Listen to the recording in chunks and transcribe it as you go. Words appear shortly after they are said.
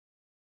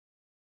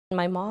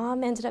My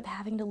mom ended up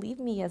having to leave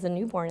me as a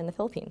newborn in the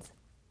Philippines.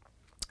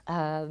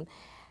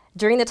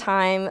 During the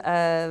time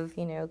of,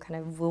 kind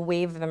of a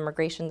wave of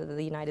immigration to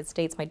the United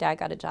States, my dad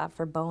got a job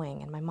for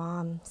Boeing, and my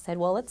mom said,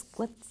 well,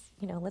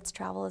 let's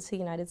travel to the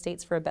United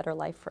States for a better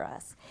life for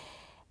us.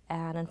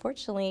 And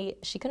unfortunately,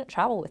 she couldn't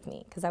travel with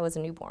me because I was a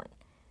newborn.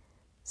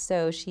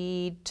 So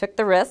she took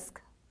the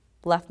risk,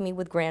 left me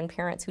with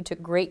grandparents who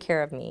took great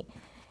care of me,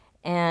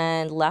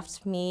 and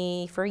left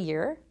me for a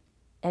year,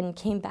 and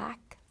came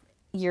back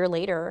a year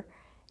later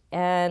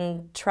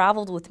and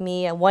traveled with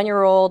me, a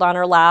 1-year-old on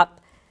her lap,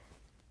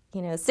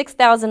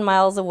 6,000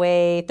 miles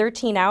away,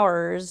 13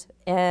 hours,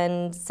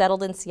 and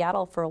settled in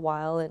Seattle for a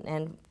while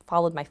and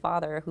followed my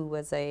father, who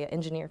was an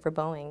engineer for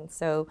Boeing.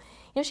 So,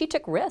 she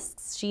took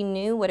risks. She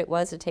knew what it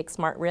was to take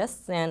smart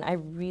risks, and I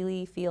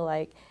really feel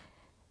like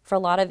for a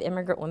lot of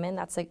immigrant women,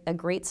 that's a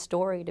great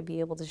story to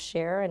be able to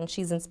share, and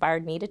she's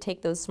inspired me to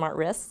take those smart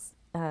risks.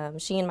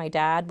 She and my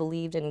dad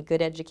believed in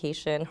good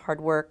education,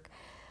 hard work,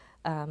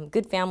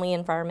 good family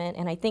environment,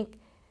 and I think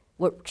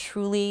what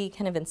truly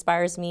kind of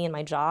inspires me in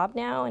my job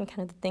now and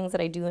kind of the things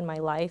that I do in my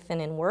life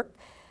and in work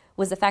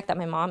was the fact that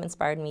my mom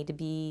inspired me to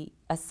be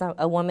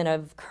a woman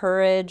of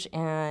courage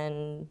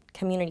and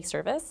community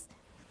service.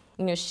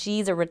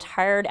 She's a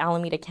retired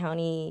Alameda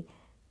County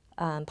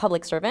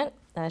public servant.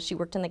 She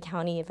worked in the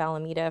county of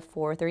Alameda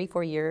for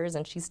 34 years,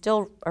 and she's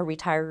still a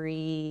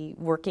retiree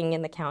working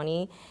in the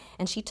county.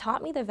 And she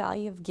taught me the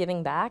value of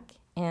giving back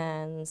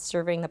and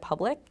serving the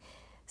public.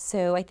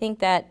 So I think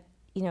that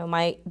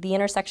the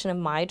intersection of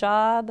my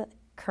job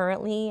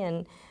currently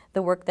and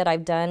the work that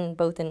I've done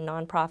both in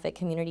nonprofit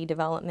community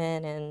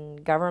development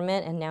and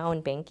government and now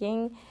in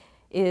banking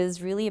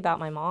is really about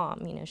my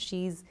mom.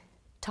 She's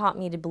taught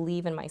me to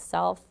believe in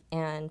myself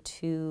and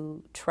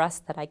to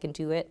trust that I can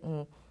do it,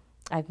 and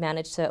I've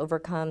managed to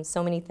overcome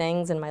so many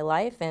things in my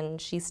life,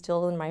 and she's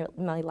still in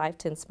my life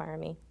to inspire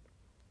me,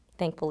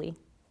 thankfully.